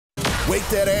Wake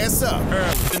that ass up.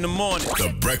 Early in the morning.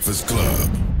 The Breakfast Club.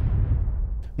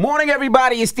 Morning,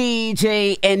 everybody. It's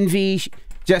DJ Envy,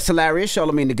 Jess Hilarious,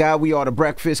 Charlamagne the Guy. We are the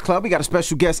Breakfast Club. We got a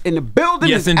special guest in the building.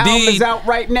 Yes, This album indeed. is out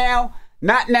right now.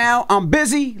 Not now. I'm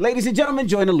busy. Ladies and gentlemen,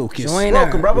 Joyner Lucas. Joyner.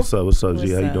 Welcome, brother. What's up,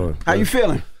 G? How you doing? How you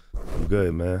feeling? I'm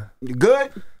good, man. You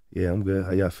good? Yeah, I'm good.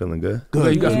 How y'all feeling? Good?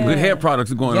 Good. You got some good hair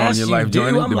products going on in your life,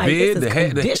 Joyner. I'm The like, beard, this the is hair,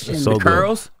 conditioned. the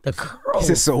curls. The curls.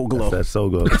 It's Soul Glow. That's so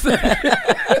good.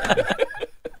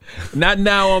 Not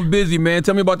now, I'm busy, man.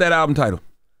 Tell me about that album title.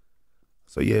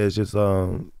 So yeah, it's just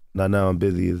not now I'm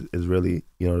busy is really,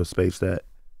 the space that,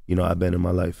 I've been in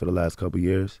my life for the last couple of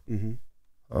years. Just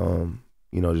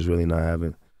really not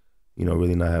having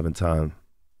time,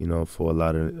 for a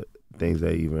lot of things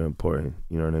that are even important,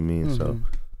 you know what I mean? So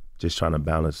just trying to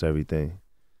balance everything.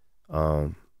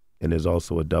 And there's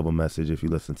also a double message if you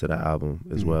listen to the album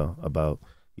as well about,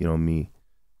 me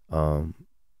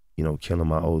killing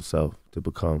my old self to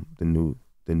become the new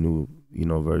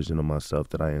version of myself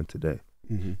that I am today.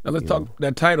 Now let's talk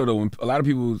that title though. When a lot of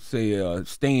people say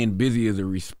staying busy is a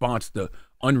response to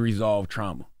unresolved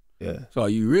trauma. Yeah. So are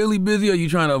you really busy or are you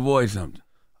trying to avoid something?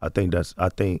 I think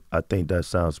that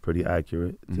sounds pretty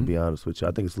accurate, to be honest with you.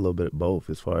 I think it's a little bit of both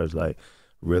as far as like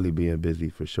really being busy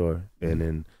for sure. And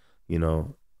then,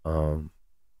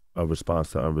 a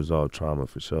response to unresolved trauma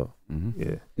for sure.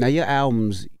 Yeah. Now, your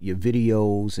albums, your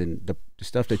videos, and the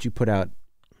stuff that you put out,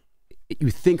 you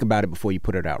think about it before you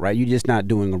put it out, right? You're just not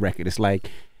doing a record.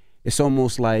 It's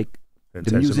almost like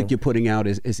the music you're putting out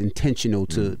is intentional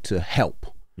to help.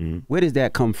 Where does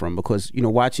that come from? Because,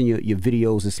 watching your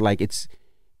videos, it's like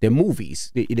they're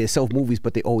movies. They're self-movies,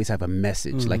 but they always have a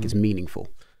message, like it's meaningful.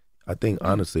 I think,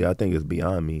 honestly, it's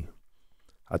beyond me.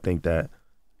 I think that,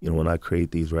 when I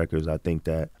create these records, I think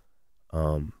that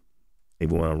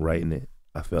even when I'm writing it,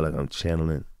 I feel like I'm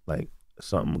channeling like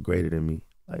something greater than me,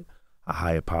 like a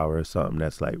higher power or something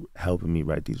that's like helping me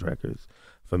write these records,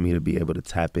 for me to be able to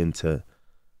tap into,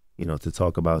 to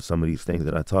talk about some of these things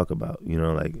that I talk about,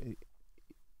 like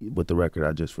with the record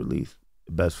I just released,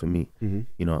 Best for Me,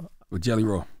 With Jelly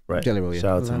Roll. Right. Jelly Roll, yeah.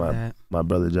 Shout out to my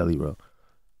brother Jelly Roll.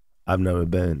 I've never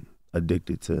been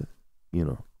addicted to,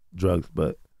 drugs,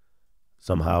 but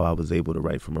somehow I was able to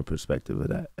write from a perspective of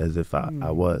that as if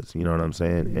I was, you know what I'm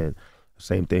saying? And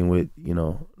same thing with,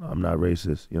 I'm Not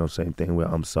Racist, same thing with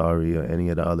I'm Sorry or any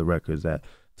of the other records that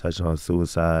touch on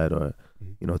suicide or,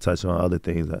 touch on other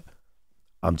things that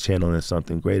I'm channeling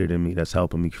something greater than me that's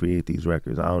helping me create these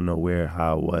records. I don't know where,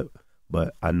 how, what,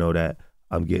 but I know that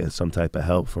I'm getting some type of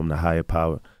help from the higher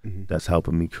power that's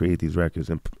helping me create these records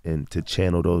and to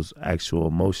channel those actual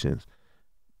emotions,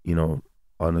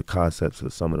 on the concepts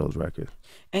of some of those records.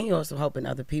 And you're also helping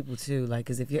other people too, like,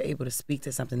 because if you're able to speak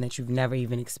to something that you've never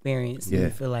even experienced, and you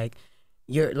feel like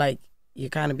you're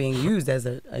kind of being used as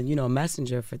a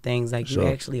messenger for things, like you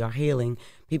actually are healing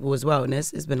people as well. And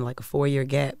it's been like a 4-year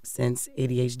gap since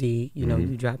ADHD,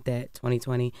 you dropped that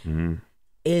 2020.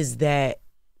 Is that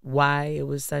why it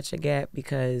was such a gap?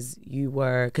 Because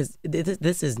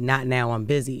this is not now I'm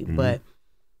busy, but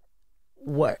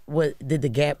what did the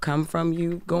gap come from?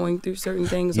 You going through certain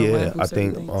things? Yeah, I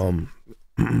think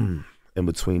in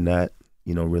between that,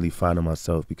 really finding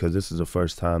myself, because this is the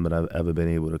first time that I've ever been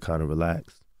able to kind of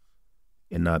relax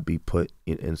and not be put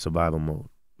in survival mode.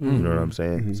 You know what I'm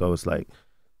saying? So it's like,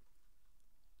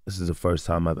 this is the first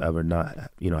time I've ever not,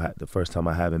 the first time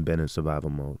I haven't been in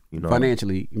survival mode.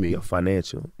 Financially, you mean? Yeah,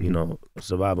 financial,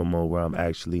 survival mode where I'm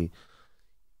actually,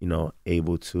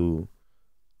 able to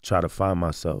try to find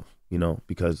myself,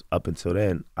 because up until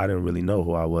then, I didn't really know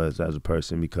who I was as a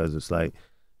person, because it's like,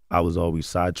 I was always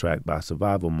sidetracked by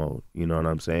survival mode, you know what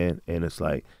I'm saying? And it's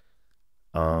like,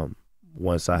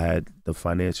 once I had the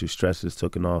financial stresses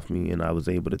taken off me and I was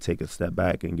able to take a step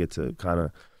back and get to kind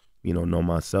of, know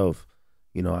myself,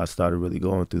 I started really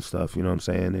going through stuff, you know what I'm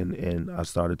saying? And I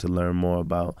started to learn more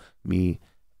about me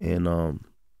and,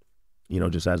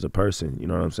 just as a person, you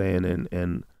know what I'm saying?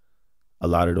 And a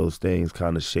lot of those things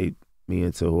kind of shaped me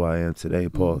into who I am today.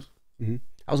 Pause.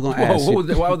 I was going to ask you.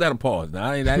 Why was that a pause?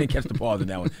 Now, I didn't catch the pause in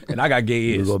that one. And I got gay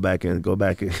ears. Go back and. Oh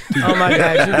my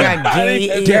God, you got gay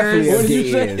ears. What did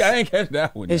you say? I didn't catch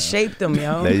that one. It shaped them,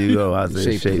 yo. There you go. I said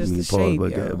it shaped me. Pause,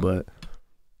 but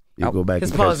you go back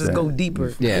his and pauses catch that. go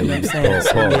deeper. Yeah, you know what I'm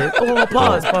saying?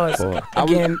 Pause.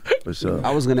 Again. For sure.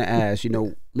 I was going to ask,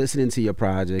 listening to your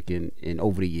project and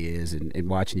over the years and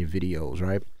watching your videos,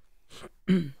 right?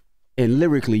 And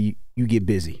lyrically, you get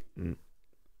busy.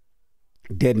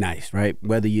 Dead nice, right?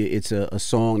 Whether it's a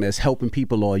song that's helping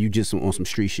people or you just on some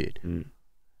street shit.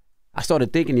 I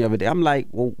started thinking the other day, I'm like,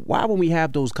 well, why when we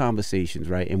have those conversations,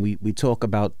 right? And we talk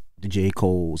about the J.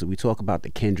 Coles and we talk about the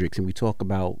Kendricks and we talk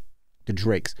about the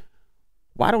Drakes.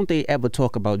 Why don't they ever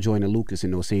talk about Joyner Lucas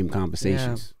in those same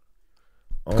conversations?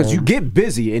 Because you get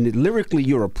busy and lyrically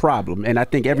you're a problem, and I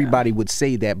think everybody would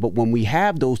say that. But when we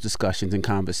have those discussions and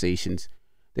conversations,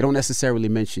 they don't necessarily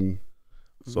mention.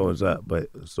 So is that? But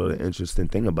so the interesting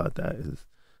thing about that is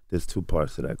there's two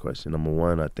parts to that question. Number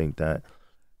one, I think that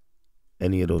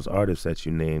any of those artists that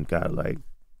you named got like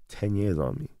 10 years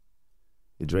on me.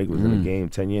 Drake was in the game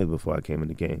 10 years before I came in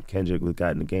the game. Kendrick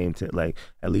got in the game like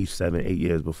at least 7, 8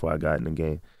 years before I got in the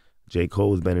game. J.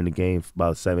 Cole's been in the game for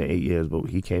about 7, 8 years, but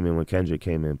he came in when Kendrick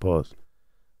came in, pause.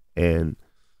 And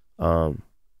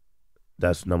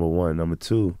that's number one. Number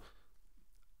two,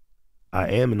 I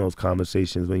am in those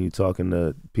conversations when you're talking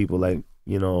to people like,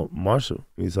 you know, Marshall.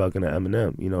 You're talking to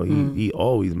Eminem. You know, he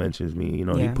always mentions me. You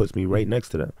know, he puts me right next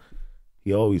to them.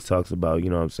 He always talks about,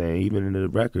 you know what I'm saying, even in the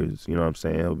records, you know what I'm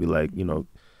saying, he'll be like, you know,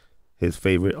 his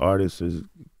favorite artist is,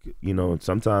 you know,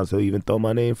 sometimes he'll even throw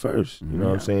my name first, you know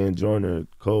what I'm saying, Joyner,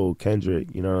 Cole,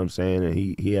 Kendrick, you know what I'm saying, and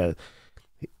he has,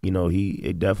 you know,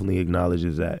 it definitely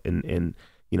acknowledges that, and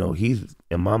you know, he's,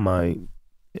 in my mind,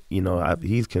 you know,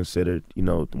 he's considered, you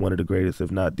know, one of the greatest,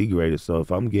 if not the greatest, so if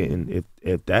I'm getting,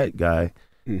 if that guy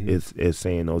is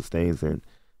saying those things, and,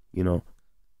 you know,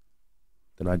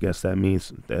 then I guess that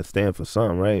means that stands for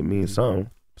something, right? It means something.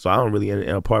 So I don't really, and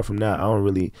apart from that, I don't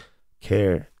really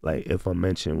care, like, if I'm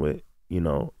mentioned with, you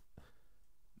know,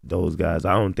 those guys.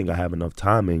 I don't think I have enough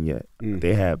time in yet.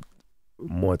 They have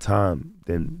more time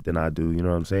than I do, you know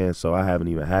what I'm saying? So I haven't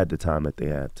even had the time that they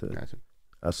had to. Gotcha.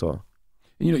 That's all.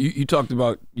 You know, you talked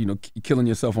about, you know, killing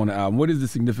yourself on the album. What is the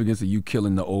significance of you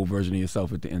killing the old version of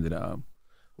yourself at the end of the album?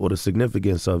 Well, the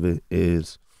significance of it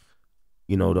is,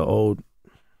 you know, the old,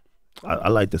 I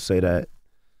like to say that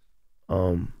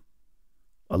a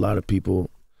lot of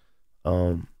people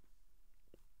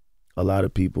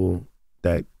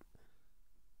that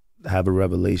have a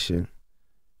revelation,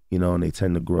 you know, and they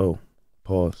tend to grow,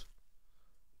 pause.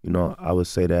 You know, I would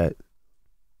say that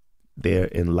they're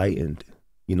enlightened,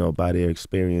 you know, by their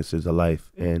experiences of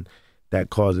life, and that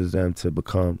causes them to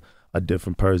become a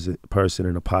different person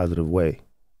in a positive way,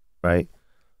 right?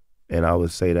 And I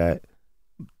would say that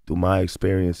through my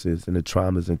experiences and the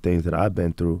traumas and things that I've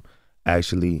been through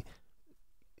actually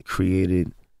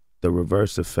created the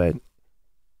reverse effect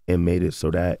and made it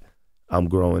so that I'm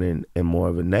growing in more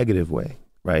of a negative way,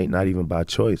 right? Not even by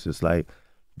choice. It's like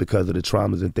because of the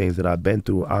traumas and things that I've been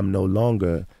through, I'm no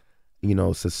longer, you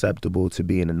know, susceptible to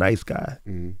being a nice guy.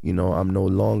 You know, I'm no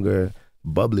longer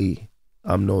bubbly.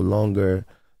 I'm no longer,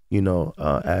 you know,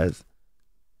 as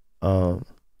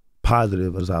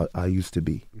positive as I used to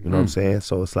be. You know what I'm saying?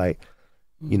 So it's like,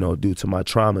 you know, due to my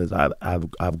traumas,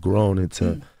 I've grown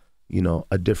into, you know,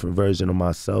 a different version of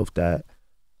myself that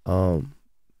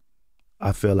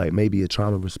I feel like maybe a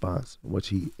trauma response,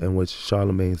 which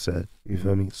Charlamagne said. You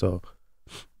feel me? So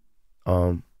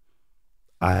I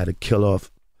had to kill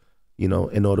off, you know,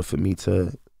 in order for me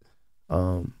to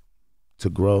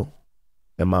grow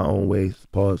in my own ways.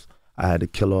 Pause. I had to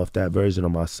kill off that version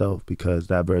of myself because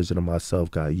that version of myself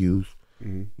got used.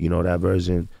 You know, that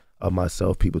version of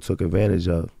myself people took advantage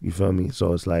of. You feel me?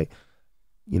 So it's like,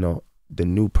 you know, the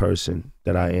new person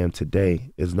that I am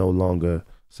today is no longer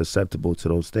susceptible to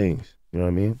those things. You know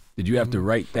what I mean? Did you have to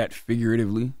write that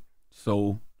figuratively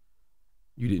so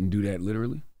you didn't do that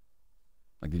literally?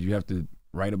 Like, did you have to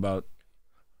write about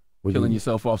killing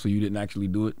yourself off so you didn't actually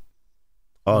do it?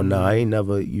 Oh, no, I ain't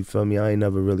never, you feel me? I ain't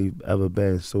never really ever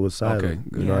been suicidal. Okay,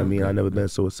 you know what I mean? I never been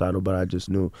suicidal, but I just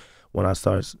knew when I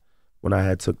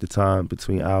had took the time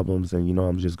between albums and, you know,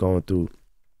 I'm just going through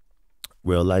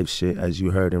real life shit, as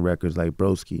you heard in records like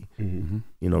Broski,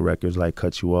 you know, records like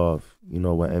Cut You Off, you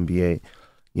know, with NBA,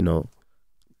 you know,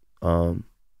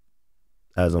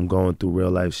 as I'm going through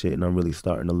real life shit and I'm really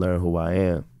starting to learn who I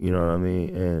am, you know what I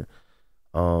mean?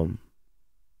 And,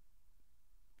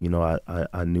 you know,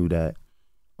 I knew that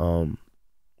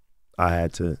I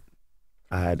had to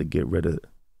get rid of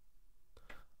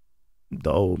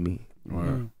the old me.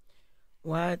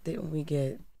 Why didn't we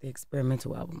get the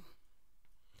experimental album?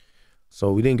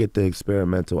 So we didn't get the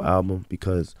experimental album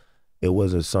because it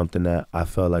wasn't something that I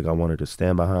felt like I wanted to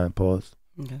stand behind. Pause.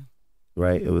 Okay.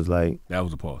 Right? It was like that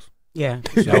was a pause. Yeah.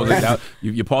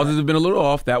 Your pauses have been a little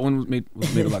off. That one was made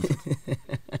a lot of sense.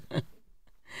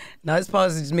 Now his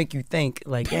pauses just make you think,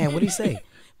 like, damn, what did he say?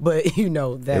 But you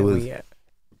know that was,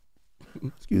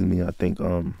 excuse me, I think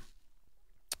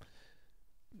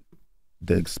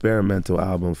the experimental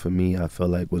album for me, I felt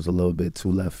like was a little bit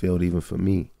too left field even for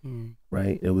me,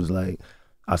 right? It was like,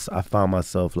 I found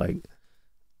myself like,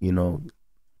 you know,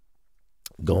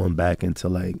 going back into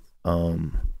like,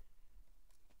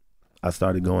 I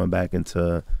started going back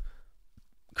into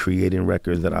creating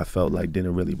records that I felt like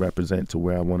didn't really represent to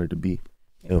where I wanted to be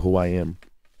and who I am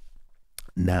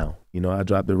now. You know, I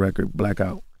dropped the record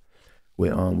Blackout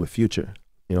with Future.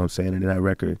 You know what I'm saying? And in that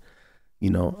record, you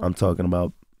know, I'm talking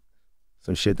about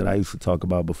some shit that I used to talk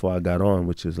about before I got on,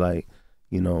 which is like,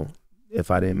 you know, if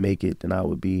I didn't make it, then I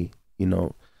would be, you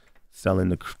know, selling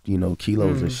the, you know,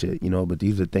 kilos and shit, you know, but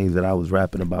these are things that I was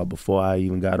rapping about before I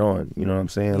even got on, you know what I'm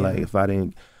saying? Like, if I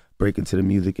didn't break into the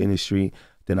music industry,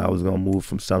 then I was gonna move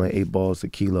from selling 8 balls to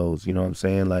kilos, you know what I'm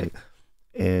saying? Like,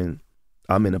 and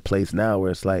I'm in a place now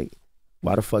where it's like,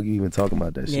 why the fuck you even talking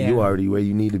about that shit? You already where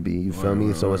you need to be, you feel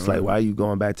me? So it's like, why are you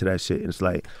going back to that shit? And it's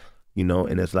like, you know,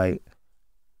 and it's like,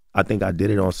 I think I did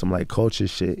it on some like culture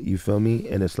shit, you feel me?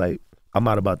 And it's like, I'm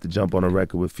not about to jump on a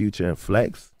record with Future and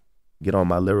flex, get on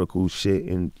my lyrical shit,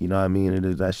 and you know what I mean? And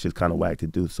that shit's kind of whack to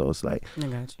do. So it's like,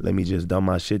 let me just dumb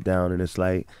my shit down. And it's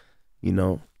like, you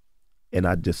know, and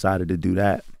I decided to do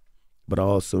that. But I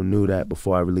also knew that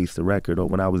before I released the record, or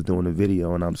when I was doing the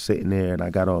video and I'm sitting there and I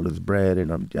got all this bread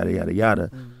and I'm yada, yada,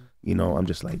 yada, you know, I'm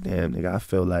just like, damn, nigga, I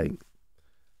feel like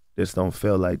this don't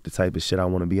feel like the type of shit I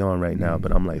want to be on right now.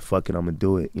 But I'm like, fuck it, I'm going to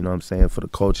do it, you know what I'm saying, for the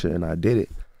culture. And I did it.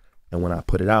 And when I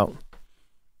put it out,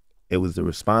 it was the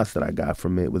response that I got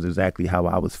from it was exactly how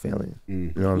I was feeling.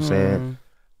 You know what I'm saying?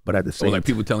 But at the same time, like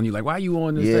people telling you like, why are you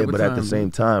on this? Yeah, but at the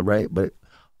same time, right? But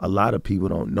a lot of people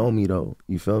don't know me though.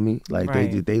 You feel me? Like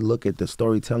they look at the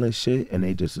storytelling shit and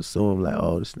they just assume like,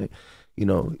 oh, this nigga, you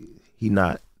know, he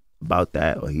not about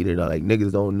that, or he did like,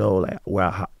 niggas don't know like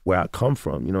where I come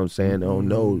from. You know what I'm saying? They don't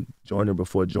know Joyner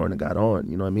before Joyner got on.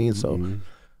 You know what I mean? So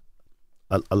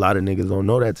a lot of niggas don't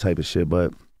know that type of shit.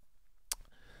 But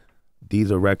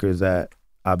these are records that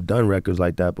I've done records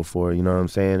like that before. You know what I'm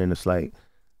saying? And it's like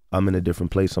I'm in a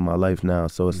different place in my life now.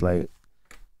 So it's like,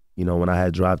 you know, when I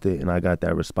had dropped it and I got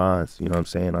that response, you know what I'm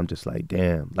saying? I'm just like,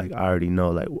 damn, like I already know,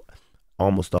 like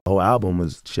almost the whole album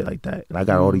was shit like that. And I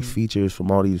got all these features from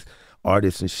all these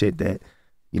artists and shit that,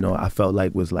 you know, I felt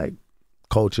like was like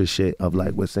culture shit of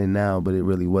like what's in now, but it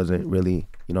really wasn't really,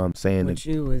 you know what I'm saying? What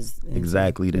you was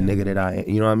exactly the nigga that I am,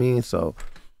 you know what I mean? So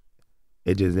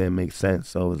it just didn't make sense.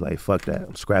 So it was like, fuck that,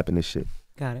 I'm scrapping this shit.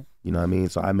 Got it. You know what I mean?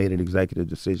 So I made an executive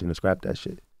decision to scrap that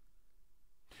shit.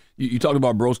 You talked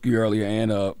about Broski earlier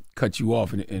and cut you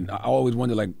off, and I always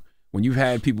wonder, like, when you've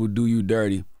had people do you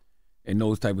dirty in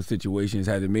those type of situations,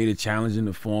 has it made it challenging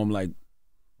to form like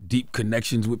deep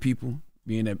connections with people,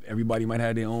 being that everybody might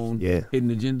have their own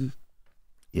hidden agendas?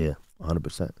 Yeah,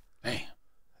 100%. Damn.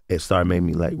 It started making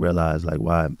me like realize like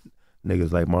why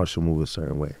niggas like Marshall move a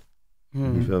certain way.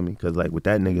 You feel me? Because like with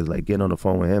that niggas, like getting on the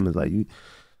phone with him is like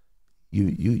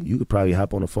you could probably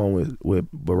hop on the phone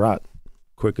with Barack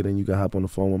quicker than you can hop on the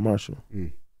phone with Marshall.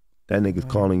 That nigga's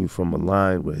calling you from a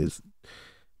line where his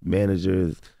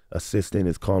manager's assistant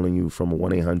is calling you from a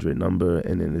 1-800 number,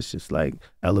 and then it's just like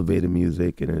elevator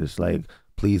music, and it's like,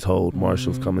 please hold,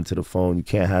 Marshall's coming to the phone. You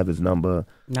can't have his number.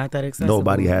 Not that accessible.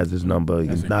 Nobody has his number.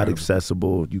 That's He's not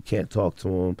accessible. You can't talk to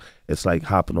him. It's like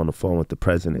hopping on the phone with the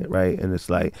president, right? And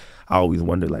it's like, I always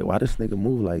wonder, like, why this nigga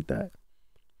move like that?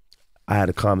 I had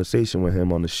a conversation with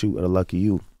him on the shoot of Lucky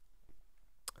You.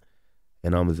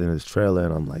 And I was in his trailer,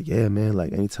 and I'm like, yeah, man,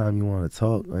 like, anytime you want to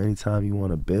talk or anytime you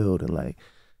want to build and, like,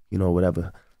 you know,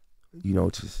 whatever, you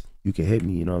know, just, you can hit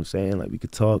me, you know what I'm saying? Like, we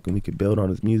could talk and we could build on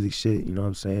his music shit, you know what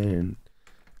I'm saying? And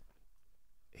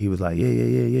he was like,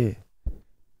 yeah.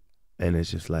 And it's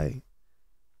just like,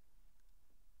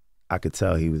 I could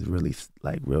tell he was really,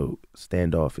 like, real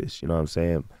standoffish, you know what I'm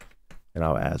saying? And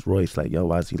I would ask Royce, like, yo,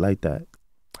 why is he like that?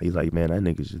 He's like, man, that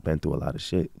nigga's just been through a lot of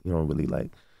shit. You don't really,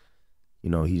 like, you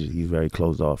know, he's very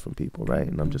closed off from people, right?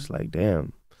 And I'm just like,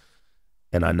 damn.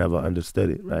 And I never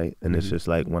understood it, right? And it's just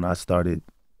like when I started,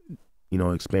 you know,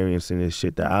 experiencing this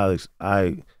shit that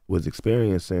I was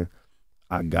experiencing,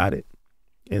 I got it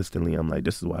instantly. I'm like,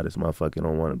 this is why this motherfucker he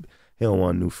don't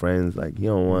want new friends. Like, he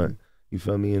don't want, you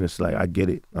feel me? And it's like, I get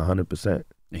it 100%.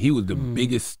 And he was the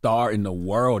biggest star in the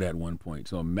world at one point,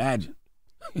 so imagine.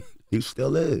 He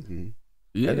still is.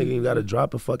 Yeah. That nigga ain't got to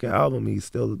drop a fucking album. He's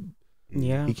still...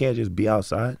 Yeah. He can't just be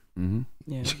outside.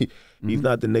 Yeah. He's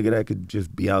not the nigga that could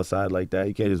just be outside like that.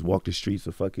 He can't just walk the streets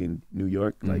of fucking New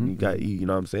York. Like, you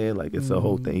know what I'm saying? Like, it's a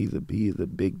whole thing. He's a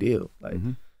big deal. Like,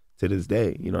 to this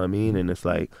day, you know what I mean? And it's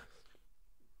like,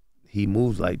 he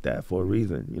moves like that for a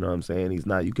reason. You know what I'm saying? He's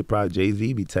not, you could probably,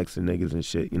 Jay-Z be texting niggas and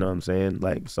shit. You know what I'm saying?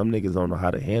 Like, some niggas don't know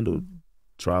how to handle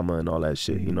trauma and all that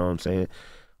shit. You know what I'm saying?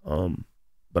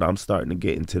 But I'm starting to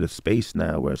get into the space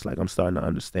now where it's like I'm starting to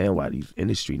understand why these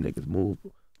industry niggas move.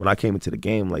 When I came into the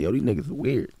game, like, yo, these niggas are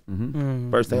weird.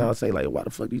 First thing I'll say, like, why the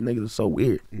fuck these niggas are so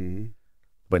weird?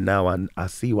 But now I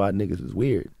see why niggas is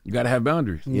weird. You gotta have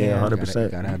boundaries. Yeah, 100%. You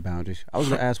gotta have boundaries. I was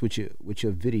gonna ask with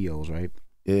your videos, right?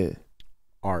 Yeah.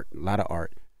 Art, a lot of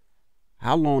art.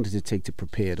 How long does it take to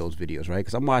prepare those videos, right?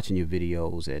 Because I'm watching your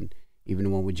videos, and even the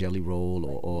one with Jelly Roll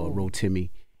or Roll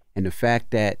Timmy, and the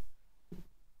fact that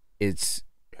it's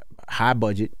high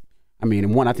budget. I mean,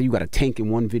 in one, I think you got a tank in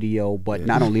one video, but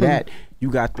not only that, you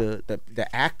got the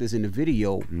actors in the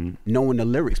video knowing the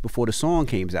lyrics before the song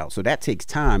came out. So that takes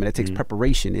time and that takes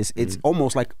preparation. It's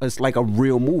almost like a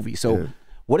real movie. So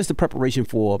what is the preparation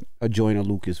for a Joyner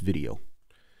Lucas video?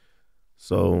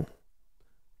 So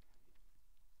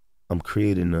I'm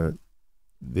creating the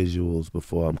visuals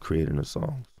before I'm creating the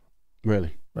songs.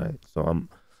 Really? Right. So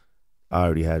I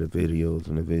already had the videos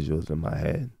and the visuals in my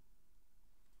head.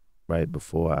 Right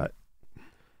before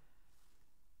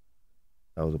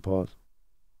that was a pause?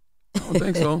 I don't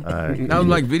think so. Right. That was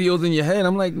like videos in your head.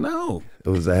 I'm like, no. It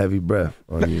was a heavy breath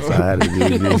on you, so I had to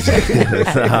do this.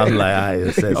 So I'm like, I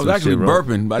was actually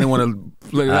burping, but I didn't want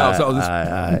to let it out. So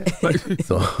I was just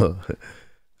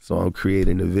so I'm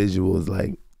creating the visuals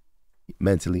like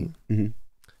mentally. The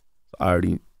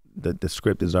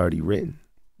script is already written.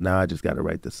 Now I just got to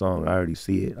write the song. I already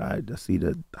see it. I see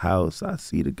the house. I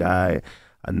see the guy.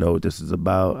 I know what this is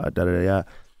about.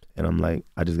 And I'm like,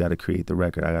 I just got to create the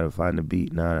record. I got to find the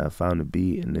beat. Now I found the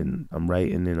beat, and then I'm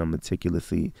writing, and I'm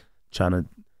meticulously trying to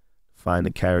find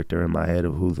the character in my head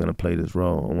of who's going to play this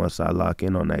role. And once I lock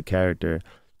in on that character,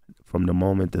 from the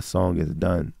moment the song is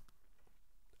done,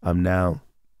 I'm now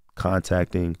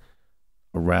contacting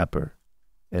a rapper.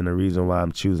 And the reason why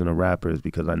I'm choosing a rapper is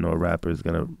because I know a rapper is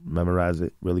going to memorize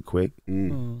it really quick.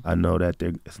 I know that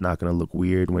it's not going to look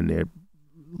weird when they're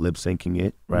lip syncing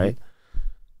it, right?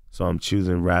 So I'm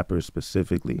choosing rappers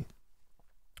specifically.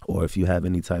 Or if you have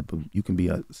any type of, you can be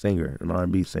a singer, an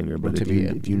R&B singer, but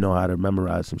if you know how to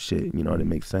memorize some shit, you know, it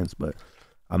makes sense. But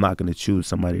I'm not going to choose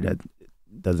somebody that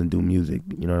doesn't do music,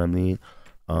 you know what I mean?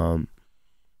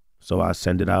 So I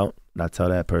send it out, and I tell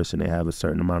that person they have a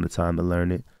certain amount of time to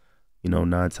learn it. You know,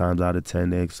 9 times out of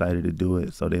 10, they're excited to do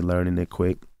it, so they learning it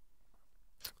quick.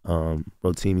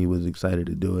 Rotimi was excited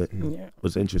to do it.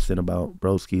 What's interesting about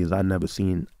Broski is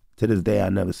to this day, I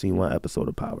never seen one episode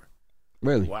of Power.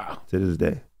 Really? Wow. To this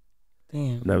day.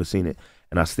 Damn. Never seen it.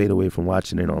 And I stayed away from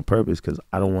watching it on purpose because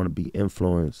I don't want to be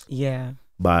influenced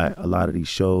by a lot of these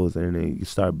shows, and then you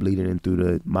start bleeding in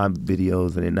through my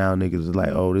videos, and then now niggas is like,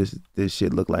 oh, this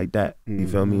shit look like that. You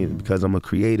feel me? Because I'm a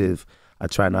creative, I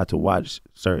try not to watch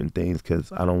certain things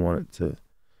because I don't want it to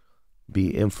be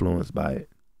influenced by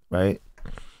it, right?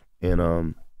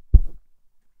 And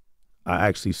I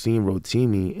actually seen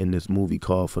Rotimi in this movie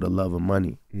called For the Love of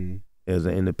Money. It was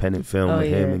an independent film with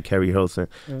him and Kerry Hilson.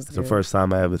 It's the first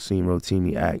time I ever seen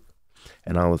Rotimi act.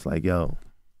 And I was like, I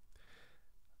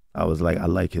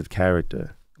like his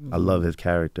character. I love his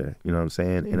character, you know what I'm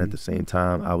saying? And at the same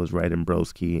time, I was writing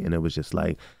Broski, and it was just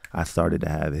like, I started to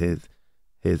have his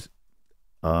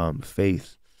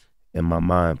face in my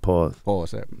mind. Pause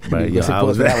that. Right, I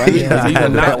was these are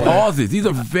not pauses. These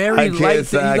are very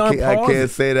light. I can't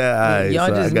say that. Y'all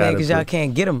just mad because y'all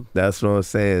can't get them. That's what I'm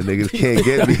saying. Niggas can't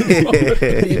get me.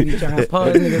 You trying to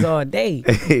pause niggas all day.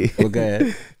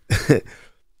 Okay.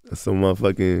 So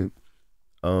motherfucking,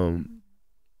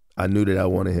 I knew that I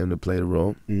wanted him to play the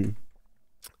role, and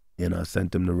I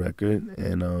sent him the record,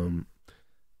 and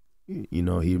you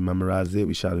know, he memorized it.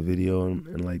 We shot a video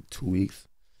in like 2 weeks.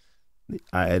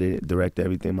 I edited, directed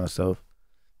everything myself,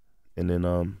 and then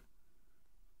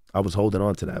I was holding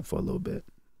on to that for a little bit.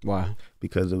 Why?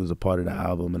 Because it was a part of the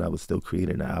album, and I was still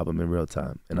creating the album in real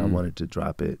time, and I wanted to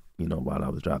drop it, you know, while I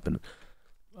was dropping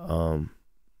some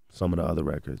of the other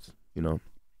records, you know.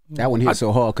 That one hit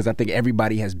so hard because I think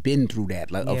everybody has been through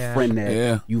that, like a friend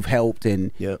that you've helped,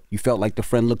 and you felt like the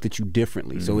friend looked at you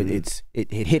differently. So it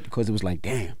hit because it was like,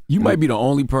 damn. You might be the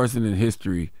only person in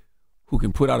history who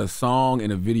can put out a song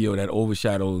and a video that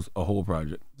overshadows a whole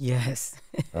project. Yes.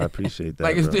 I appreciate that.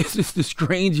 Like, it's just the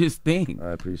strangest thing.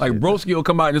 I appreciate like, Broski will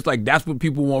come out and it's like, that's what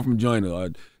people want from Joyner.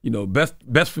 Or, you know, Best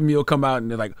For Me will come out and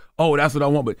they're like, oh, that's what I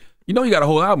want. But you know, you got a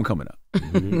whole album coming out.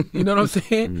 You know what I'm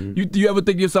saying? Do you ever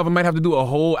think to yourself, I might have to do a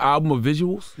whole album of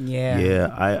visuals? Yeah. Yeah,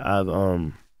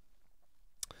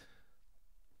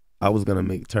 I was going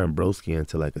to turn Broski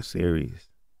into like a series.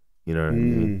 You know what I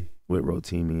mean? With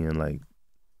Rotimi, and like,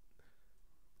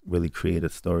 really create a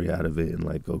story out of it and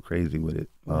like go crazy with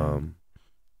it.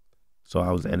 So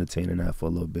I was entertaining that for a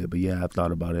little bit, but yeah, I've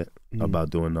thought about it, about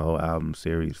doing the whole album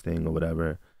series thing or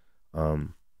whatever.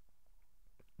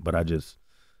 But I just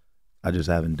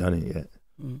haven't done it yet.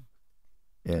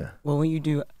 Yeah. Well, when you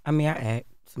do, I mean, I act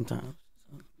sometimes,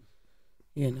 so,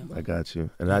 you know. I got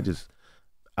you. And I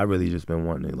I really just been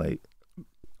wanting to like.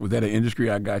 Was that an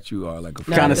industry I got you or like a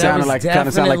kind of sounded like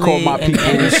call my people.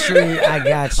 Industry I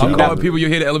got you. I'm calling people. You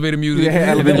hear the elevator music.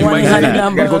 Yeah, elevator The 1-800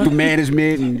 number. Go through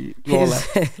management and all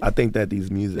that. I think that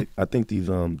these music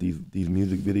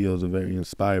videos are very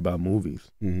inspired by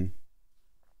movies.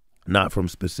 Not from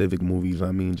specific movies.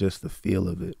 I mean, just the feel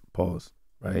of it. Pause.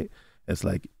 Right. It's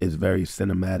like it's very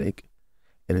cinematic,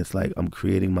 and it's like I'm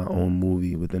creating my own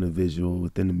movie within a visual,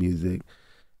 within the music,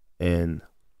 and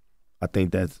I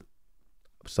think that's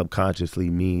subconsciously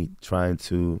me trying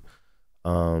to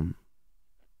I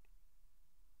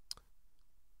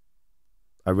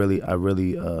really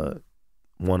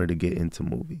wanted to get into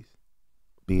movies,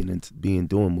 doing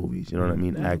movies, you know what I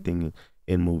mean, acting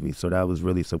in movies. So that was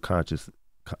really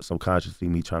subconsciously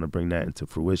me trying to bring that into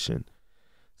fruition,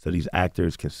 so these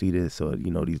actors can see this, or you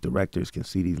know, these directors can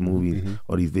see these movies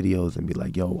or these videos and be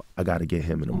like, yo, I gotta get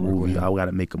him in a movie, I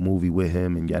gotta make a movie with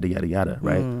him, and yada yada yada,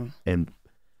 right? And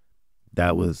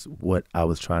that was what I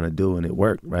was trying to do, and it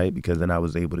worked, right? Because then I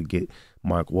was able to get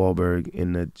Mark Wahlberg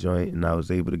in the joint, and I was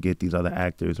able to get these other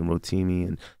actors and Rotimi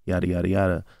and yada yada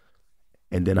yada.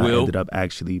 And then I ended up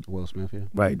actually Will Smith, yeah.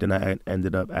 Right. Then I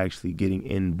ended up actually getting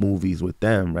in movies with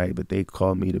them, right? But they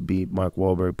called me to be Mark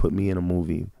Wahlberg, put me in a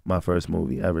movie, my first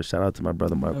movie ever. Shout out to my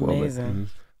brother Mark Wahlberg.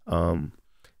 And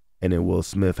then Will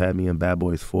Smith had me in Bad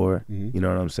Boys 4. You know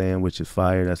what I'm saying? Which is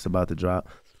fire. That's about to drop.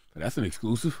 That's an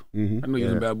exclusive. I know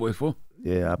you're in Bad Boys 4.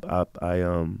 Yeah, I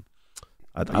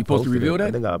supposed to reveal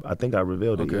that? I think I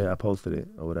revealed it. Okay. Yeah, I posted it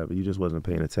or whatever. You just wasn't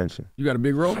paying attention. You got a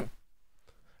big role?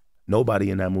 Nobody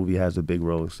in that movie has a big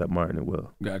role except Martin and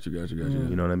Will. Gotcha.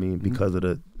 You know what I mean? Because of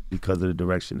the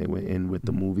direction they went in with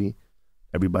the movie.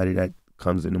 Everybody that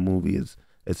comes in the movie it's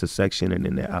a section, and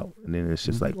then they're out, and then it's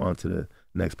just like on to the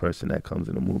next person that comes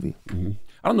in the movie.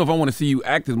 I don't know if I want to see you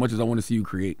act as much as I want to see you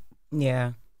create.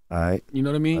 Yeah. All right. You know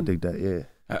what I mean? I think that, yeah.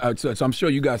 So I'm sure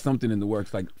you got something in the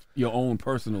works, like your own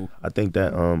personal. I think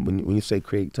that when you say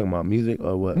create, you talking about music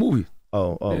or what? Movie.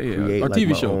 Oh, Yeah. create Or like TV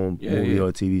my show. own movie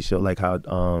or TV show, like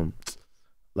how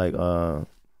like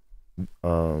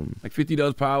 50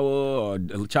 Does Power, or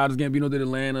Childish Gambino did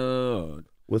Atlanta, or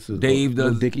what's his Dave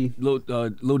does Lil Dicky.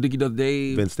 Lil Dicky does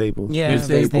Dave. Vince Staples. Yeah, Vince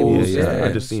Staples. Yeah. Yeah.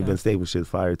 I just seen Vince Staples shit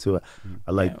fire too.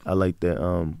 I like that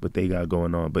what they got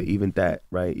going on. But even that,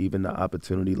 right? Even the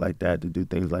opportunity like that to do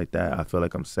things like that, I feel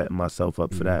like I'm setting myself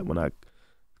up for that when I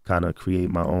kind of create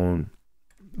my own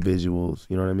visuals.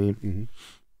 You know what I mean?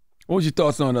 What was your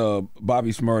thoughts on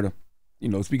Bobby Shmurda? You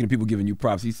know, speaking of people giving you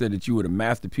props, he said that you were the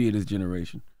Master P of this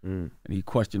generation, and he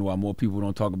questioned why more people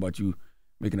don't talk about you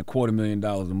making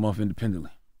 $250,000 a month independently.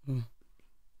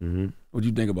 What do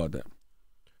you think about that?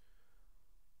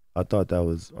 I thought that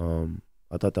was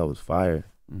fire.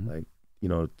 Like, you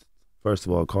know, first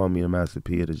of all, calling me a Master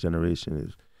P of this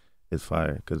generation is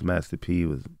fire, because Master P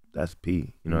that's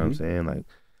P. You know what I'm saying? Like,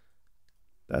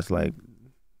 that's like,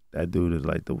 that dude is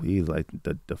like he's like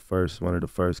the first, one of the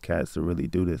first cats to really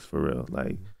do this for real.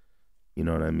 Like, you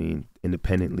know what I mean?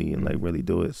 Independently and like really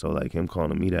do it. So like him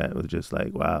calling me that was just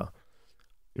like, wow.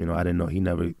 You know, I didn't know, he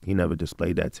never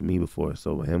displayed that to me before.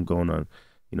 So him going on,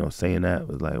 you know, saying that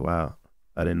was like, wow.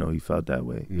 I didn't know he felt that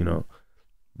way, you know?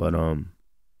 But I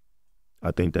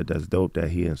think that's dope that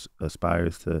he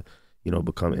aspires to, you know,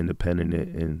 become independent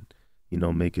and, you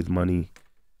know, make his money.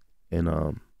 And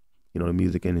you know, the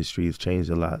music industry has changed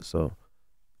a lot. So,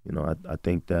 you know, I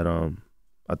think that I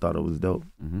thought it was dope.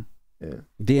 Yeah.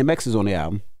 DMX is on the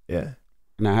album. Yeah.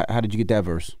 Now, how did you get that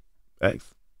verse?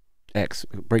 X.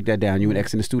 Break that down. You and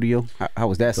X in the studio? How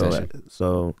was that session?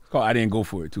 So I didn't go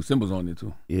for it too. Simba's on it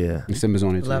too. Yeah. And Simba's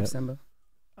on it too. Love Simba.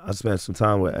 I spent some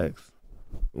time with X.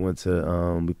 We went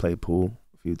to we played pool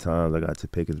a few times. I got to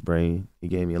pick his brain. He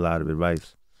gave me a lot of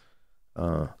advice.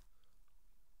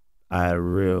 I had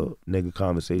real nigga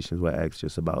conversations with X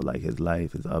just about like his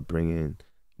life, his upbringing.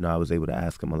 You know, I was able to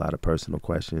ask him a lot of personal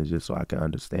questions just so I could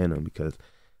understand him, because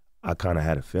I kind of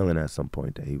had a feeling at some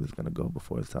point that he was gonna go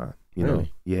before his time. You know,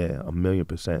 yeah,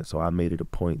 1,000,000%. So I made it a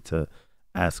point to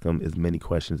ask him as many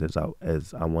questions as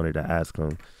I wanted to ask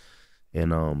him,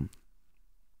 and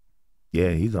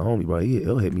yeah, he's a homie, bro.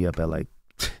 He'll hit me up at like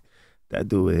that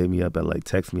dude would hit me up at like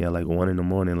text me at like 1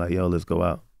 a.m. like, yo, let's go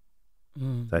out.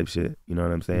 Type shit, you know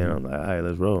what I'm saying? I'm like, all right,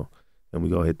 let's roll, and we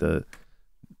go hit the,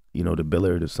 you know, the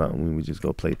Billard or something. We just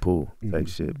go play pool type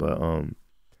shit. But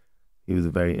he was a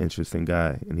very interesting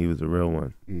guy, and he was a real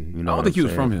one. You know, I don't think he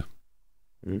was from here.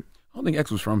 I don't think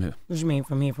X was from here. What you mean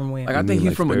from here? From where? Like, I think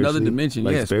he's from another dimension.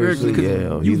 Like, yeah, spiritually.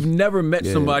 Yeah, you've never met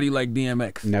somebody like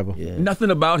DMX. Never. Yeah.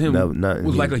 Nothing about him nothing.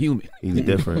 was like a human. He's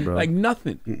different, bro. Like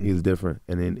nothing. He's different,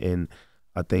 and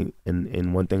I think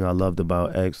and one thing I loved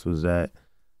about X was that,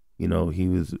 you know, he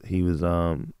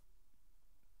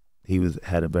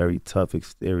had a very tough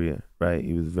exterior, right?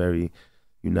 He was very,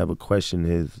 you never questioned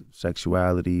his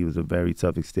sexuality. He was a very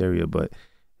tough exterior, but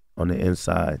on the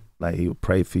inside, like, he would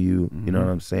pray for you. You know what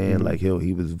I'm saying? Like, he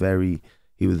was a very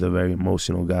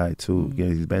emotional guy too. You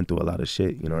know, he's been through a lot of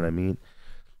shit. You know what I mean?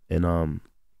 And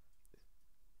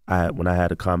when I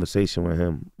had a conversation with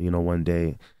him, you know, one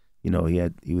day, you know,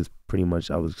 I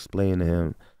was explaining to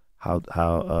him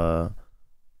how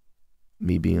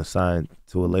me being signed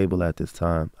to a label at this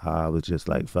time, how I was just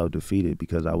like felt defeated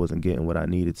because I wasn't getting what I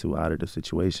needed to out of the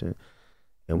situation.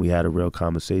 And we had a real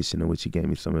conversation in which he gave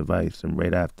me some advice. And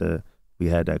right after we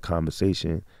had that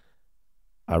conversation,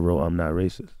 I wrote "I'm Not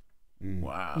Racist."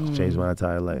 Wow. It's changed my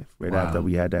entire life. Right after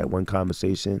we had that one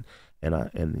conversation,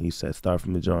 and he said, start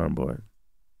from the drawing board.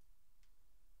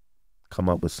 Come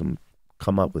up with something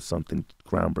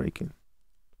groundbreaking.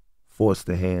 Force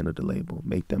the hand of the label.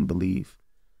 Make them believe.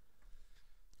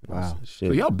 Wow.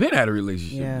 So y'all been had a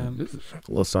relationship. Yeah. This is,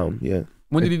 Well, something, yeah.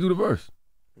 when did he do the verse?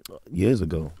 Years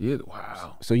ago. Yeah.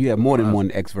 Wow. So you have more than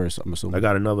one X verse, I'm assuming. I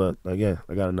got another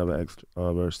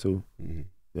extra verse too.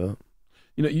 Yeah.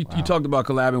 You know, you talked about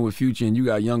collabing with Future, and you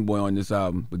got YoungBoy on this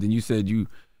album, but then you said you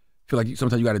feel like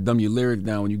sometimes you got to dumb your lyrics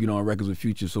down when you get on records with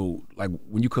Future. So, like,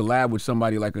 when you collab with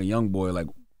somebody like a YoungBoy,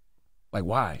 like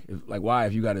why? Why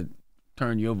if you got to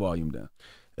turn your volume down?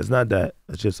 It's not that.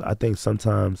 It's just I think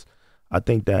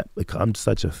that like, I'm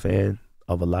such a fan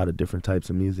of a lot of different types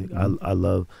of music. I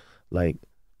love, like,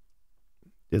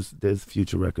 there's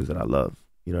Future records that I love.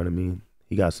 You know what I mean?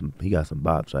 He got some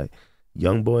bops. Like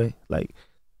YoungBoy, like,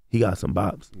 he got some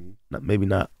bops. Maybe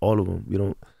not all of them. We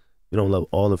don't love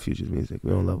all of Future's music.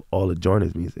 We don't love all of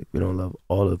Joyner's music. We don't love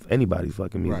all of anybody's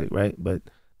fucking music, right? But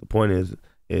the point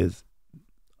is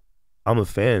I'm a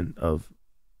fan of,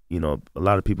 you know, a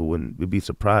lot of people would be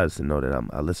surprised to know that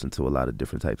I listen to a lot of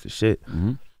different types of shit.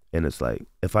 And it's like,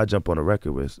 if I jump on a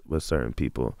record with certain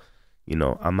people, you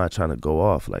know, I'm not trying to go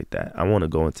off like that. I want to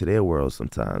go into their world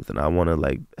sometimes, and I want to,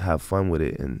 like, have fun with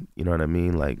it, and you know what I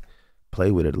mean? Like, play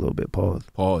with it a little bit. Pause.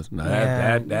 Now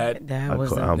that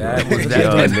was I'm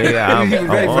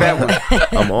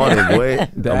on it, boy.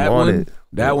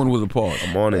 That one was a pause.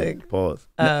 I'm on it. Pause.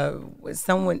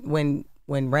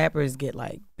 When rappers get,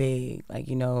 like, big, like,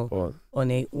 you know, Pause. on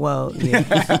they, well,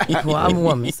 yeah, well, I'm a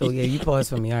woman, so yeah, you pause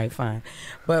for me. All right, fine.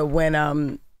 But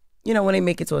when you know, when they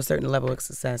make it to a certain level of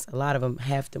success, a lot of them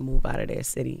have to move out of their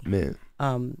city. Man.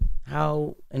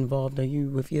 How involved are you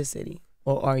with your city?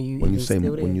 Or are you when you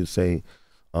say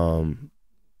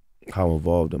how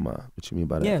involved am I? What you mean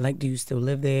by that? Yeah, like, do you still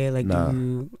live there? Like, Nah.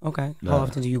 Okay. Nah. How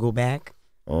often do you go back?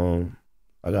 I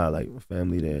got, like,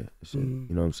 family there and shit. You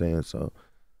know what I'm saying? So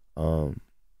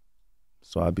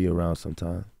so I be around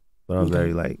sometimes. But I'm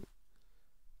very, like,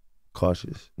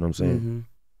 cautious. You know what I'm saying?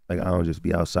 Like, I don't just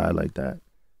be outside like that.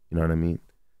 You know what I mean?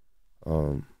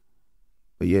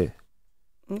 But yeah.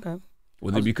 Okay.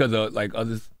 Was it because of, like,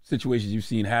 other situations you've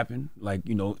seen happen, like,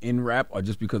 you know, in rap, or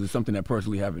just because it's something that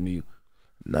personally happened to you?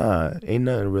 Nah, ain't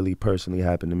nothing really personally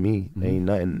happened to me. Ain't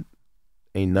nothing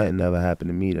ever happened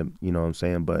to me to, you know what I'm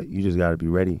saying? But you just gotta be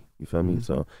ready. You feel me?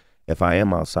 So if I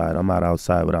am outside, I'm not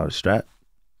outside without a strap.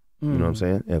 You know what I'm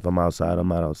saying? If I'm outside, I'm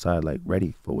not outside, like,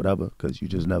 ready for whatever, because you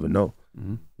just never know.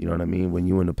 You know what I mean? When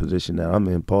you in the position that I'm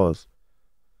in, pause.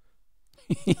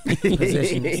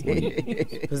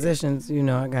 Positions, you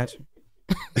know, I got you.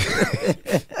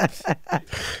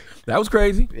 That was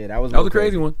crazy. Yeah, that was a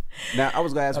crazy one. Now, I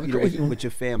was going to ask you, with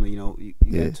your family, you know, you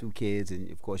got 2 kids,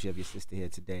 and of course you have your sister here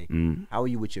today. How are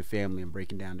you with your family and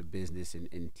breaking down the business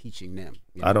and teaching them?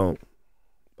 You know?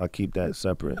 I keep that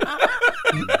separate.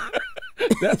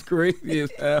 That's crazy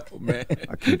as hell, man.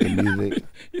 I keep the music.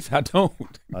 Yes, I don't.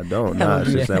 Nah,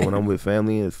 it's just that when I'm with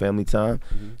family, it's family time.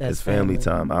 It's family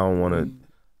time. I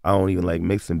don't even like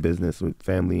mixing business with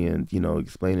family and, you know,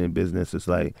 explaining business. It's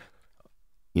like,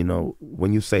 you know,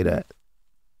 when you say that,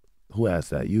 who asked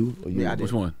that? You or you? Yeah, I did.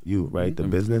 Which one? You, right? The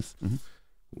business?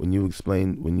 When you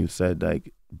said,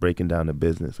 like, breaking down the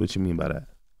business, what you mean by that?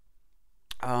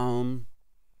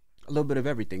 A little bit of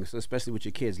everything. So especially with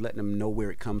your kids, letting them know where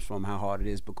it comes from, how hard it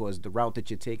is, because the route that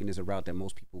you're taking is a route that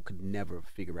most people could never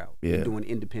figure out. You're doing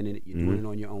independent, you're doing it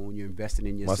on your own, you're investing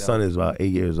in yourself. My son is about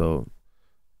 8 years old.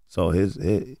 So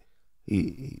he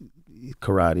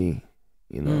karate,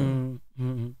 you know,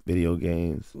 video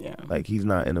games. Yeah. Like, he's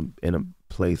not in a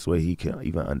place where he can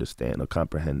even understand or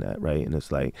comprehend that, right? And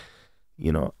it's like,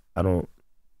 you know,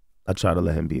 I try to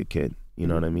let him be a kid, you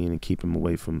know what I mean, and keep him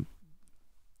away from.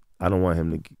 I don't want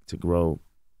him to grow,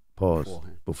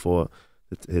 before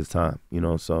his time, you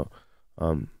know. So,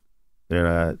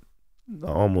 then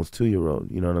almost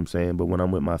 2-year-old, you know what I'm saying? But when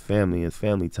I'm with my family, it's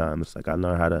family time. It's like I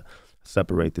learn how to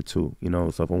separate the two, you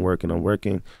know? So if I'm working, I'm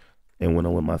working. And when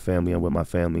I'm with my family, I'm with my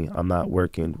family. I'm not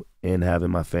working and having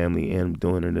my family and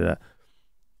doing it. That.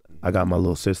 I got my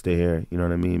little sister here, you know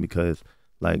what I mean? Because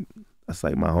like, that's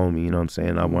like my homie, you know what I'm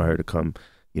saying? I want her to come,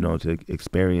 you know, to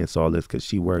experience all this because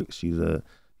she works. She's a,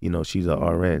 you know, she's a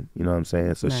RN, you know what I'm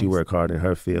saying? So she work hard in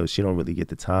her field. She don't really get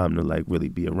the time to like really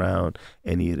be around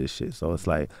any of this shit. So it's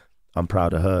like, I'm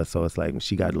proud of her. So it's like, when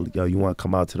she got, yo, you want to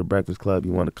come out to the Breakfast Club?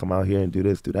 You want to come out here and do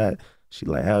this, do that? She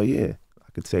like, hell yeah.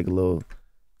 I could take a little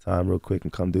time real quick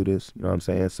and come do this, you know what I'm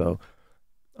saying? So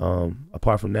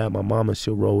apart from that, my mama,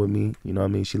 she'll roll with me, you know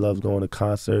what I mean? She loves going to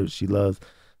concerts. She loves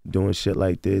doing shit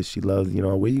like this. She loves, you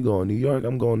know, where you going? New York?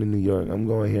 I'm going to New York. I'm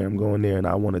going here. I'm going there. And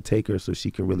I want to take her so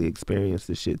she can really experience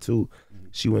this shit too.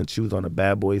 She was on a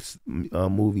Bad Boys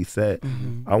movie set.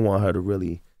 I want her to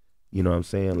really, you know what I'm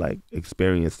saying, like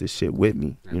experience this shit with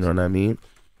me. You know what I mean?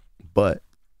 But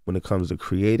when it comes to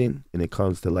creating and it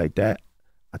comes to like that,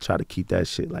 I try to keep that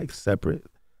shit like separate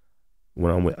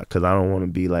when I'm with, because I don't want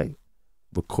to be like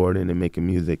recording and making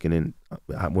music and then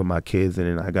I'm with my kids and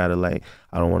then I gotta like,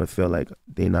 I don't want to feel like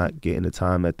they not getting the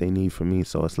time that they need from me.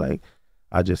 So it's like,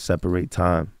 I just separate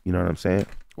time. You know what I'm saying?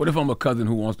 What if I'm a cousin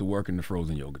who wants to work in the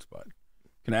frozen yogurt spot?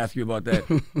 Can I ask you about that?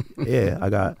 Yeah, I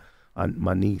got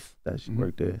my niece that she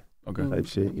worked there. Okay. Type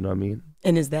shit, you know what I mean?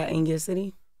 And is that in your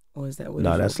city? Or is that what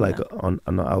No, that's like on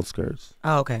the outskirts.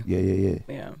 Oh, okay. Yeah. Is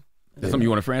that something you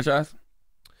want to franchise?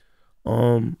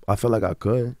 I feel like I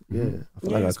could. Yeah. I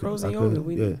feel like I could. Frozen yogurt.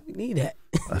 We need that.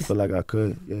 I feel like I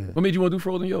could. Yeah. What made you want to do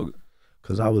frozen yogurt?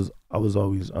 Cause I was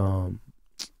always in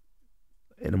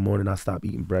the morning I stopped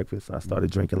eating breakfast and I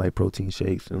started drinking like protein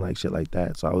shakes and like shit like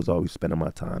that. So I was always spending my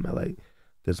time at like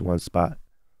this one spot,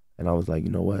 and I was like,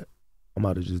 you know what? I'm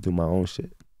about to just do my own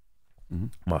shit.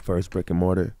 My first brick and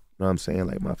mortar. You know what I'm saying?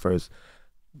 Like my first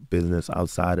business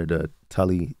outside of the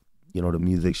telly, you know, the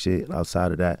music shit.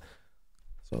 Outside of that,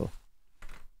 so.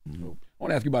 I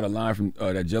want to ask you about a line from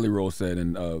that Jelly Roll said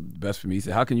in Best For Me. He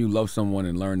said, how can you love someone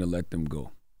and learn to let them go?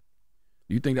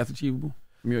 Do you think that's achievable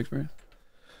from your experience?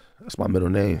 That's my middle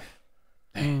name.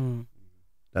 Damn.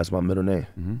 That's my middle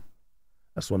name.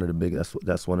 That's one of the big,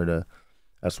 that's one of the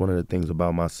things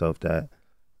about myself that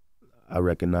I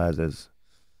recognize as,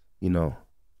 you know,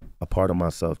 a part of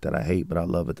myself that I hate, but I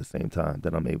love at the same time,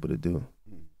 that I'm able to do.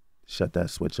 Shut that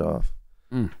switch off,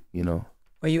 you know.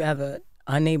 Were you ever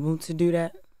unable to do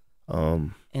that?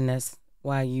 And that's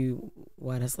why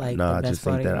that's like nah, the best I just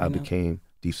think that I now? became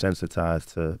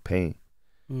desensitized to pain,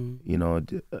 you know,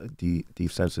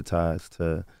 desensitized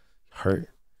to hurt,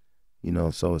 you know.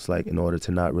 So it's like, in order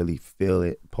to not really feel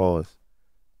it, pause,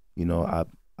 you know,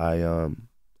 I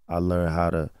learned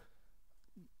how to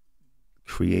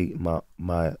create my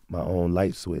own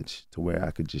light switch to where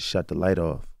I could just shut the light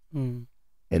off, and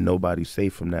nobody's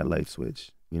safe from that light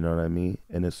switch. You know what I mean?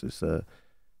 And it's a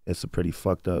pretty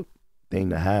fucked up thing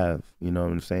to have, you know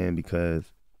what I'm saying?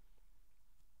 Because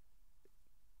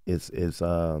it's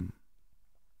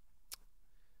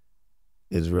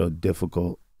real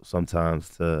difficult sometimes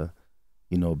to,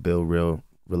 you know, build real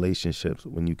relationships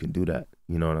when you can do that.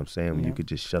 You know what I'm saying? When you could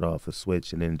just shut off a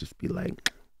switch and then just be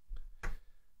like,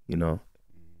 you know,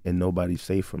 and nobody's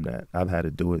safe from that. I've had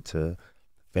to do it to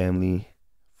family,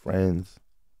 friends,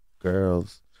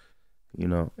 girls, you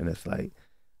know, and it's like,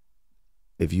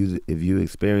 if you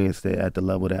experienced it at the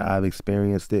level that I've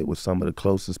experienced it with some of the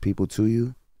closest people to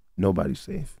you, nobody's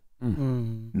safe.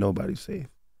 Nobody's safe.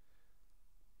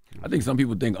 I think some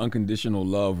people think unconditional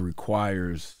love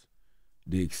requires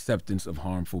the acceptance of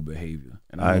harmful behavior.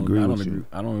 And I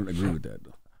don't agree with that,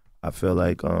 though. I feel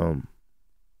like a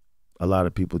lot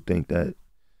of people think that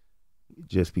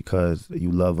just because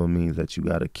you love them means that you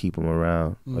got to keep them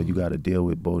around or you got to deal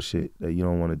with bullshit that you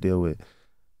don't want to deal with.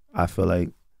 I feel like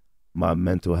my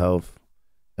mental health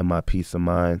and my peace of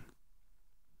mind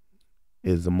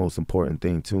is the most important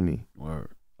thing to me. Word.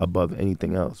 Above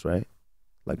anything else, right?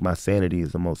 Like my sanity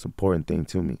is the most important thing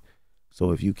to me.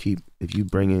 So if we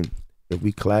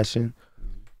clashing,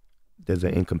 there's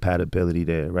an incompatibility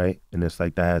there, right? And it's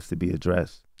like that has to be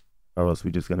addressed, or else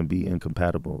we're just gonna be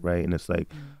incompatible, right? And it's like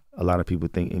a lot of people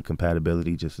think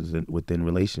incompatibility just is within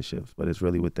relationships, but it's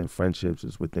really within friendships,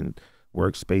 it's within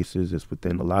workspaces, it's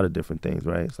within a lot of different things,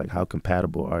 right? It's like, how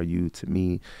compatible are you to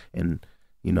me? And,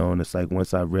 you know, and it's like,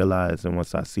 once I realize and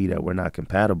once I see that we're not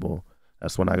compatible,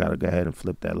 that's when I gotta go ahead and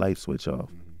flip that light switch off.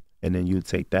 And then you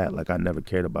take that like I never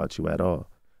cared about you at all.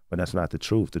 But that's not the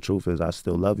truth. The truth is I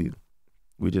still love you.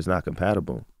 We're just not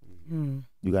compatible.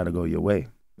 You gotta go your way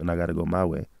and I gotta go my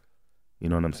way. You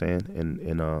know what I'm saying?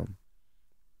 And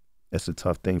it's a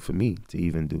tough thing for me to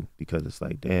even do, because it's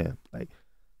like, damn, like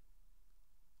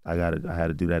I had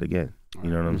to do that again. You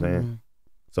know what I'm saying?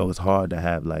 So it's hard to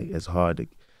have it's hard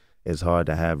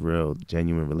to have real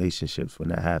genuine relationships when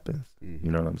that happens.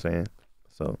 You know what I'm saying?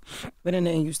 So, but in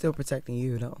the end, you still protecting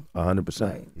you though.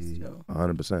 100%.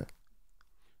 100%.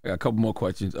 I got a couple more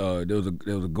questions. There was a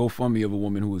GoFundMe of a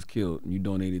woman who was killed, and you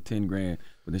donated $10,000,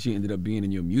 but then she ended up being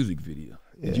in your music video.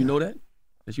 Yeah. Did you know that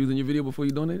she was in your video before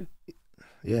you donated?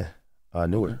 Yeah, I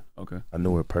knew her. Okay. I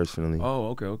knew her personally.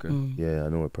 Oh, okay. Yeah, I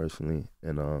knew her personally,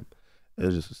 and it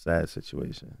was just a sad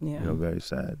situation. Yeah. You know, very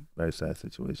sad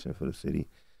situation for the city.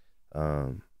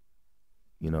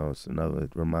 You know, it's another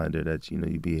reminder that, you know,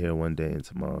 you be here one day and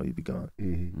tomorrow you be gone.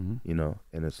 You know,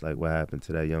 and it's like what happened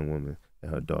to that young woman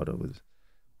and her daughter was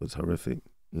horrific,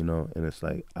 you know, and it's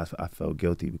like I felt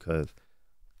guilty because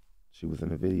she was in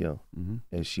the video, and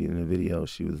in the video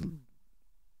she was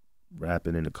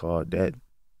rapping in the car dead.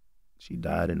 She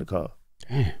died in the car.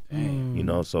 Damn. You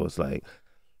know, so it's like,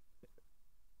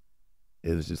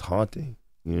 it was just haunting.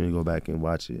 You know, you go back and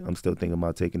watch it. I'm still thinking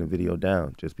about taking the video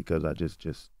down just because I just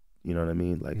you know what I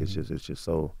mean? Like it's just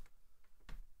so,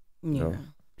 you know.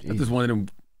 It's just one of them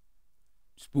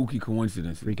spooky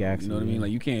coincidences. Freak accident. You know what I mean?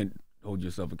 Like you can't hold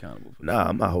yourself accountable for that. Nah,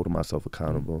 I'm not holding myself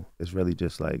accountable. It's really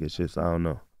just like, it's just, I don't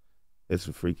know. It's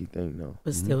a freaky thing, though.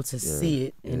 But still to see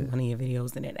it in one of your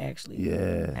videos and it actually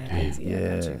happens.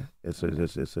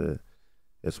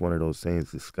 It's one of those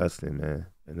things, disgusting, man.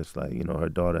 And it's like, you know, her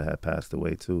daughter had passed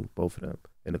away too, both of them,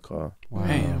 in the car. Wow.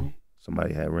 Damn.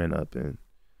 Somebody had ran up and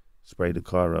sprayed the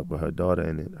car up with her daughter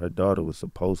in it. Her daughter was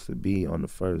supposed to be on the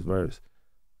first verse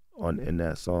in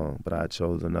that song, but I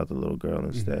chose another little girl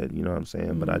instead, you know what I'm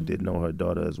saying? But I did know her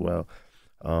daughter as well.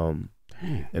 And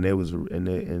it was,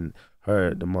 and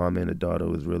her, the mom and the daughter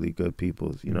was really good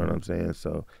peoples, you know what I'm saying?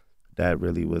 So that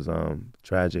really was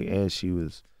tragic. And she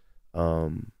was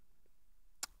in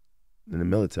the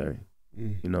military,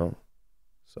 you know?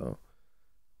 So,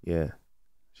 yeah,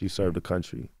 she served the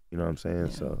country, you know what I'm saying?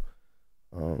 Yeah. So,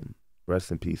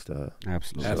 rest in peace to her.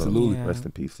 Absolutely. So, Absolutely. yeah. Rest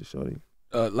in peace to Shorty.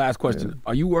 Last question. Yeah.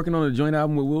 Are you working on a joint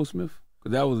album with Will Smith?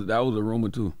 Because that was a rumor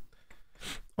too.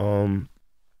 I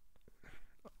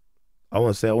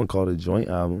wouldn't say I wouldn't call it a joint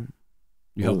album.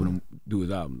 You helping him do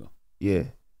his album though? Yeah.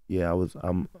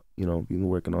 I'm you know, we've been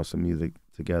working on some music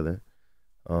together.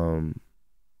 You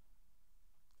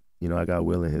know, I got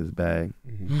Will in his bag.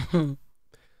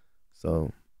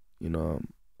 So, you know,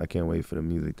 I can't wait for the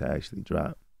music to actually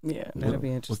drop. Yeah, that'll be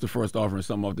interesting. What's the first offering?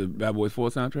 Something off the Bad Boys 4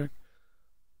 soundtrack?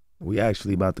 We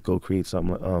actually about to go create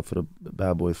something for the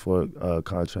Bad Boys 4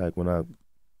 contract when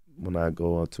I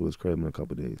go to his crib in a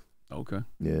couple days. Okay.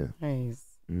 Yeah. Nice.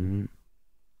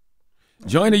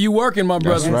 Joyner, you working, my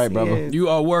brother? That's right, brother. You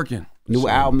are working. New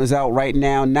album is out right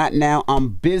now. Not now. I'm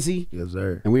busy. Yes,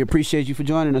 sir. And we appreciate you for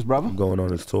joining us, brother. I'm going on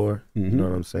this tour. You know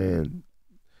what I'm saying?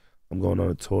 I'm going on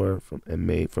a tour from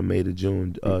May to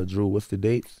June. Drew, what's the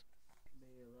dates?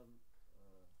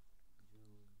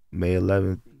 May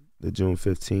 11th to June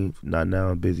 15th. Not Now,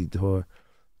 I'm Busy tour,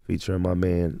 featuring my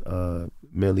man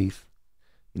Millies.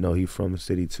 You know, he from the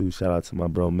city too. Shout out to my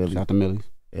bro Millies. Shout out to Millies.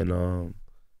 And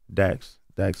Dax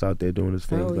out there doing his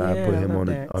thing. I put him on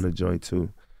the joint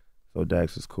too. So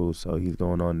Dax is cool. So he's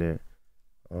going on there.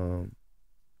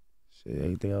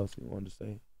 Anything else you wanted to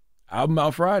say? Album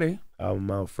out Friday.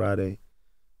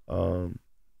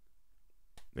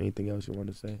 Anything else you want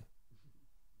to say?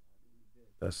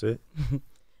 That's it.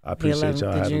 I appreciate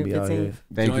y'all having me out here.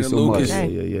 Thank you so much.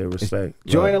 Yeah, respect.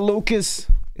 Joyner Lucas.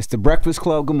 It's the Breakfast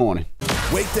Club. Good morning.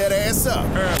 Wake that ass up.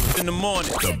 Early in the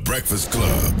morning. The Breakfast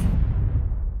Club.